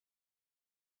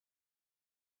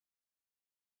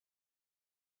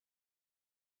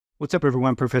What's up,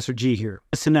 everyone? Professor G here.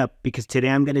 Listen up, because today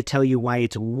I'm going to tell you why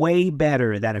it's way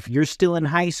better that if you're still in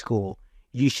high school,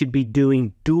 you should be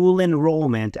doing dual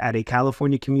enrollment at a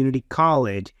California community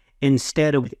college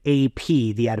instead of AP,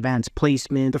 the advanced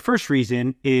placement. The first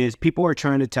reason is people are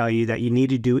trying to tell you that you need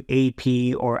to do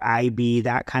AP or IB,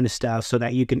 that kind of stuff, so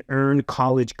that you can earn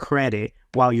college credit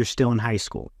while you're still in high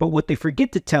school. But what they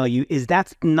forget to tell you is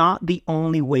that's not the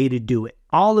only way to do it.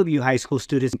 All of you high school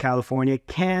students in California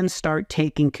can start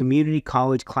taking community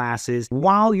college classes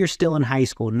while you're still in high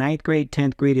school, 9th grade,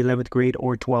 10th grade, 11th grade,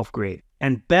 or 12th grade.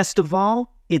 And best of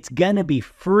all, it's gonna be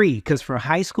free, because for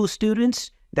high school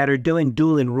students that are doing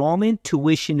dual enrollment,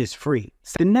 tuition is free.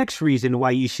 So the next reason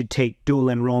why you should take dual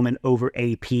enrollment over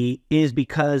AP is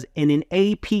because in an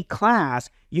AP class,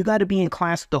 you gotta be in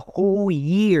class the whole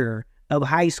year of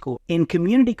high school. In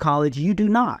community college, you do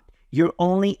not. You're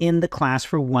only in the class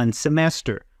for one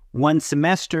semester. One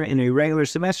semester in a regular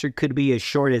semester could be as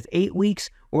short as 8 weeks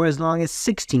or as long as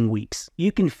 16 weeks.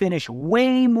 You can finish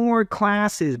way more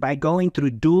classes by going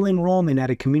through dual enrollment at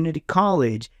a community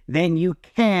college than you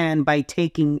can by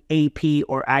taking AP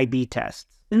or IB tests.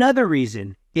 Another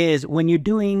reason is when you're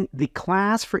doing the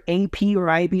class for AP or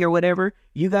IB or whatever,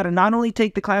 you gotta not only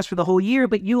take the class for the whole year,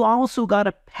 but you also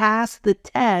gotta pass the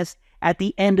test at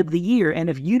the end of the year. And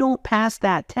if you don't pass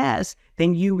that test,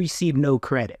 then you receive no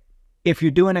credit. If you're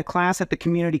doing a class at the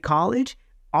community college,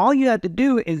 all you have to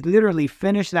do is literally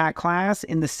finish that class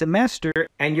in the semester,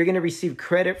 and you're gonna receive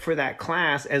credit for that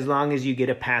class as long as you get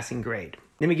a passing grade.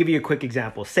 Let me give you a quick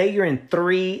example. Say you're in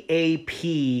 3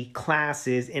 AP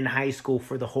classes in high school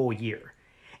for the whole year.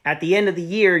 At the end of the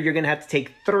year, you're gonna have to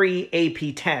take 3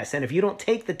 AP tests. And if you don't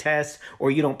take the test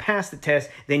or you don't pass the test,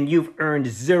 then you've earned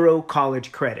 0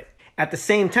 college credit. At the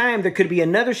same time, there could be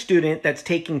another student that's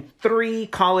taking 3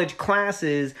 college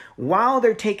classes while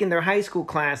they're taking their high school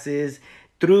classes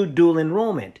through dual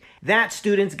enrollment. That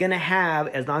student's gonna have,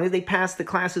 as long as they pass the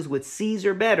classes with C's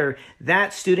or better,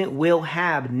 that student will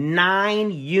have 9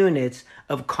 units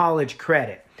of college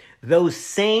credit. Those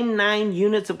same 9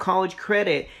 units of college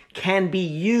credit can be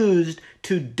used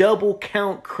to double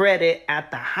count credit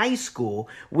at the high school,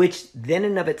 which then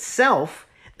in of itself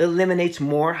eliminates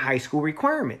more high school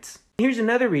requirements. Here's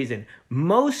another reason.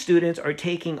 Most students are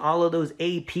taking all of those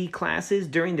AP classes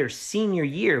during their senior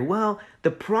year. Well,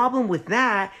 the problem with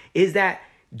that is that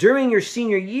during your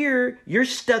senior year, you're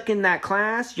stuck in that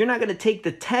class. You're not going to take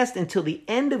the test until the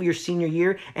end of your senior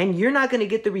year, and you're not going to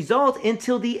get the results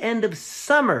until the end of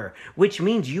summer, which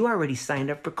means you already signed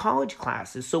up for college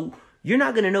classes. So you're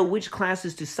not going to know which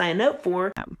classes to sign up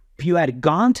for. If you had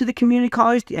gone to the community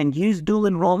college and used dual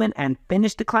enrollment and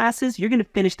finished the classes, you're going to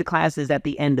finish the classes at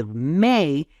the end of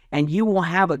May, and you will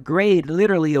have a grade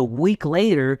literally a week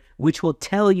later, which will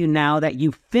tell you now that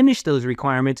you finished those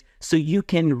requirements, so you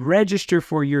can register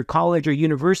for your college or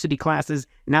university classes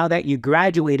now that you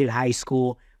graduated high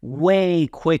school way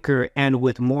quicker and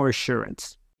with more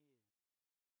assurance.